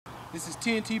This is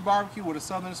TNT Barbecue with a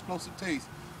Southern explosive taste.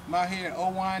 I'm out here at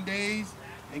OELWEIN Days,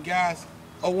 and guys,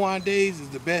 OELWEIN Days is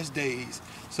the best days.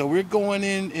 So we're going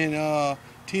in, and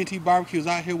TNT Barbecue is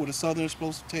out here with a Southern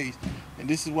explosive taste. And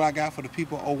this is what I got for the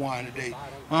people of OELWEIN today.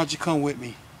 Why don't you come with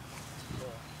me?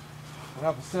 I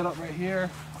have a setup right here.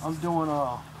 I'm doing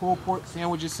pulled pork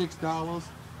sandwiches, $6.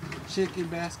 Chicken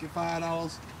basket,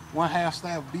 $5. 1/2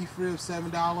 slab of beef ribs,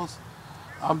 $7.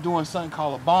 I'm doing something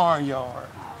called a barnyard.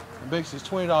 The base is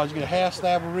 $20. You get a 1/2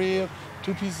 slab of rib,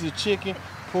 2 pieces of chicken,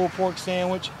 pulled pork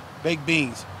sandwich, baked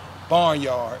beans.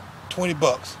 Barnyard, 20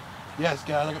 bucks. Yes,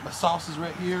 guys, I got my sauces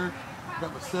right here. I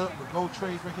got my setup, my gold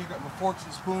trays right here. Got my forks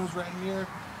and spoons right here.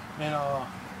 And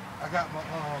I got my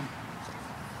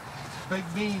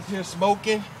baked beans here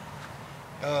smoking.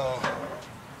 The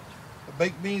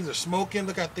baked beans are smoking.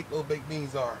 Look how thick those baked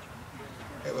beans are.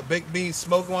 Have a baked beans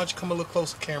smoking. Why don't you come a little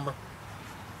closer, camera?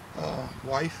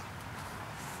 Wife.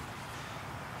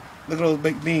 Look at those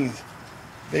baked beans.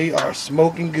 They are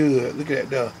smoking good. Look at that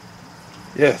there.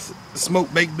 Yes,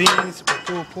 smoked baked beans with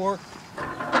pulled pork.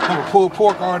 Have a pulled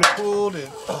pork already pulled, and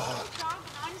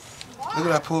look at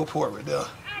that pulled pork right there.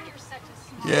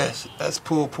 Yes, that's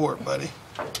pulled pork, buddy.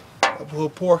 That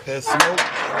pulled pork has smoked.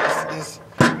 It's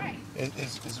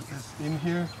in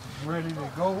here, ready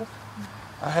to go.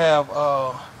 I have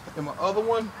in my other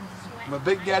one, my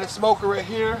big daddy smoker right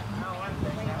here.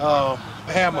 I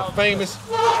have my famous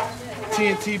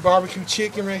TNT barbecue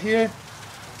chicken right here.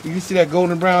 You can see that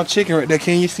golden brown chicken right there.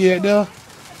 Can you see that there?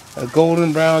 A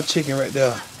golden brown chicken right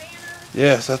there.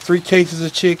 Yes, that's 3 cases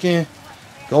of chicken,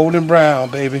 golden brown,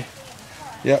 baby.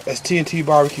 Yep, that's TNT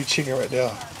barbecue chicken right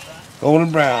there.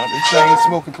 Golden brown. This thing is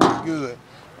smoking pretty good.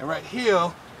 And right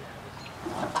here,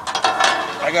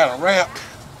 I got a wrap.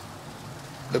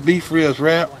 The beef ribs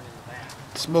wrap.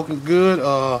 Smoking good.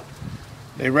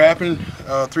 They wrapping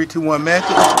 3-2-1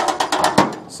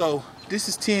 method. So this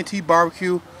is TNT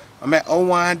Barbecue. I'm at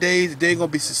OELWEIN Days. They're gonna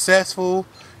be successful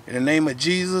in the name of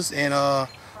Jesus. And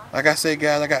like I said,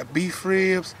 guys, I got beef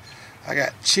ribs, I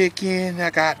got chicken, I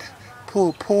got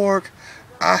pulled pork.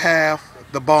 I have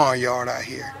the barnyard out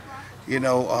here. You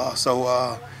know,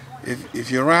 so if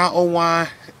you're around OELWEIN,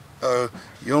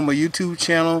 you're on my YouTube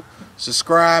channel,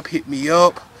 subscribe, hit me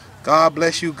up. God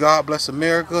bless you. God bless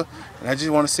America. And I just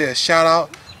want to say a shout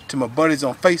out to my buddies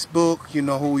on Facebook. You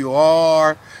know who you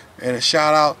are. And a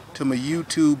shout out to my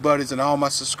YouTube buddies and all my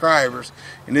subscribers.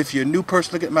 And if you're a new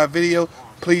person looking at my video,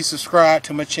 please subscribe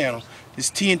to my channel. It's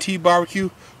TNT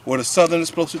Barbecue with a Southern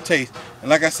explosive taste.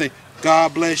 And like I say,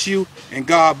 God bless you and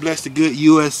God bless the good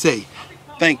USA.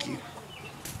 Thank you.